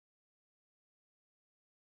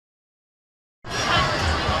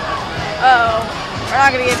Uh-oh. We're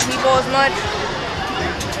not gonna get people as much.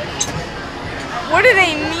 What do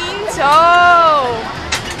they mean to? Oh.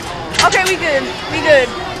 Okay, we good. We good.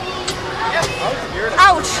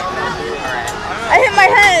 Ouch. I hit my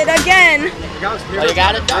head again. Oh, you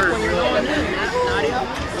got it?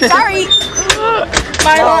 Sorry.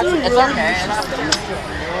 My lungs. It's okay.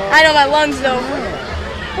 I know my lungs though.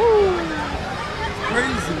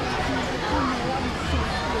 Crazy.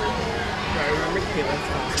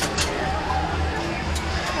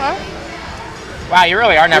 Huh? Wow, you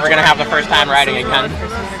really are never going to have the first time riding again.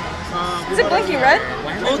 Is it blinking red?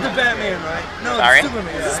 Oh, the Batman, right? No, Sorry? the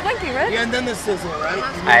Superman. Is this blinking red? Yeah, and then the Sizzle, right?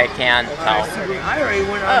 I can't tell. I already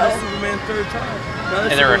went on the Superman third time.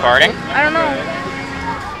 Is it recording? I don't know.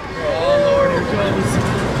 Oh, Lord, here goes.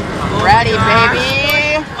 I'm ready,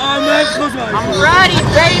 baby! Oh, man, close my eyes. I'm ready,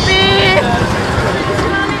 baby!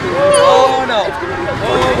 Oh, no.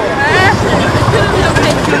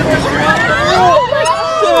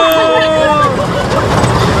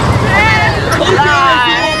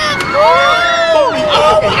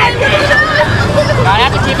 I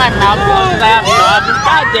have to keep my mouth closed because I have gloves.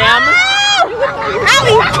 God damn.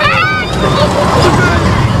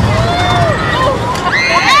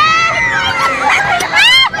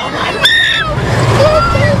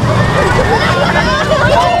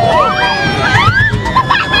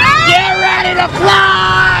 Get ready to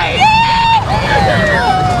fly!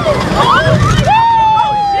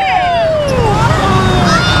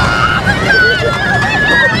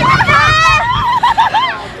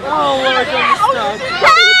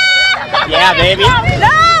 Yeah, baby.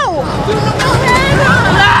 No!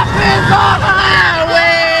 Life is on the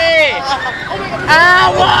highway. I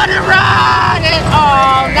wanna ride it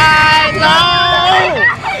all night long.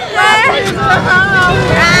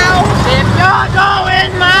 If you're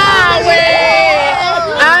going my way,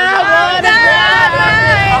 I wanna ride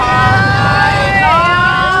it all night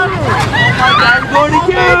long. I'm going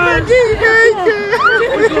again.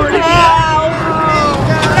 We're going again.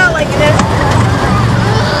 I'm not liking this.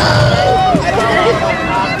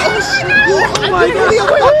 Oh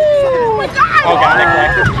my God.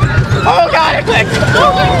 Oh god, it clicked.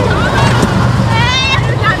 Oh god,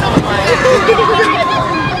 it clicked.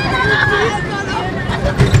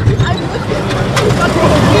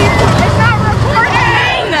 It's not recording!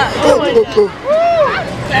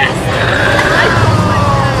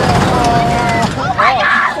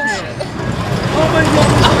 Oh my God.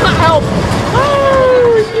 Help!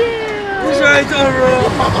 Oh, He's right on the road.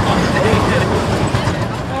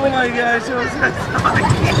 Oh my gosh, it was so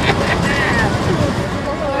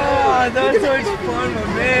Oh, that was so much fun, my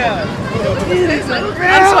man.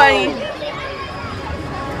 I'm sweaty.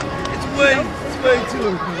 It's way too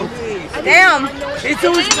unreal. Damn! It's so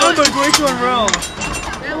much fun, but way too unreal.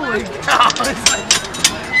 Oh my God.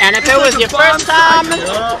 And if it was your first time,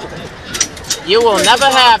 you will never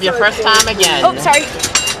have your first time again. Oh, sorry.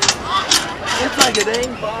 It's like a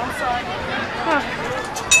dang boss.